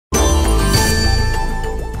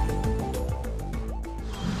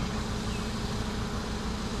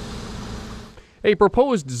A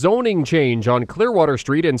proposed zoning change on Clearwater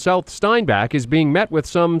Street in South Steinbach is being met with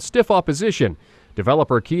some stiff opposition.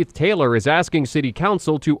 Developer Keith Taylor is asking City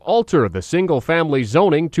Council to alter the single-family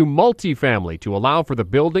zoning to multifamily to allow for the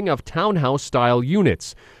building of townhouse-style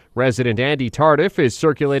units. Resident Andy Tardif is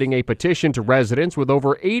circulating a petition to residents with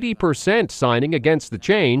over 80% signing against the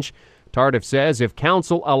change. Tardif says if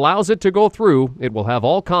council allows it to go through, it will have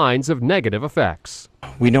all kinds of negative effects.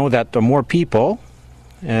 We know that the more people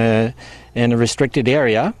in a restricted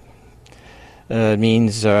area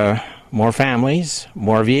means more families,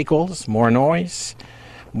 more vehicles, more noise,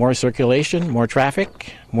 more circulation, more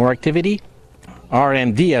traffic, more activity.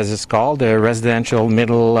 RMD, as it's called, the residential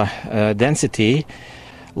middle density,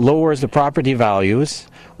 lowers the property values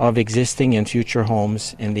of existing and future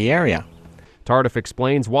homes in the area. Tardif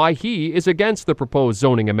explains why he is against the proposed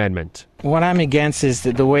zoning amendment. What I'm against is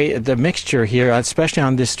the way the mixture here, especially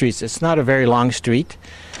on this street. It's not a very long street,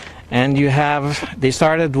 and they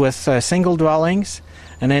started with single dwellings,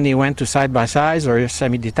 and then they went to side-by-sides or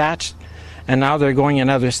semi-detached, and now they're going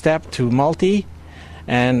another step to multi,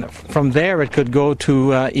 and from there it could go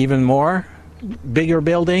to even more bigger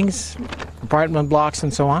buildings, apartment blocks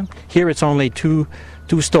and so on. Here it's only two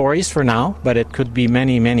stories for now, but it could be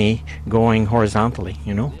many going horizontally,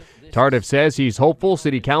 Tardif says he's hopeful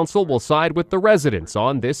City Council will side with the residents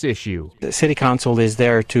on this issue. The City Council is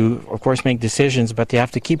there to, of course, make decisions, but they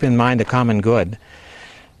have to keep in mind the common good.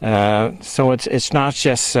 So it's not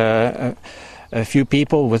just a few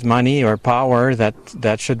people with money or power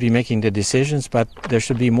that should be making the decisions, but there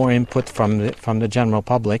should be more input from the general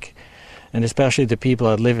public, and especially the people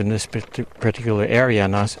that live in this particular area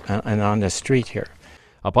and on the street here.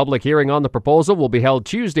 A public hearing on the proposal will be held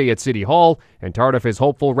Tuesday at City Hall, and Tardif is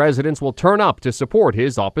hopeful residents will turn up to support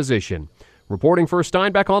his opposition. Reporting for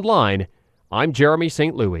Steinbach Online, I'm Jeremy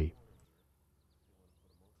St. Louis.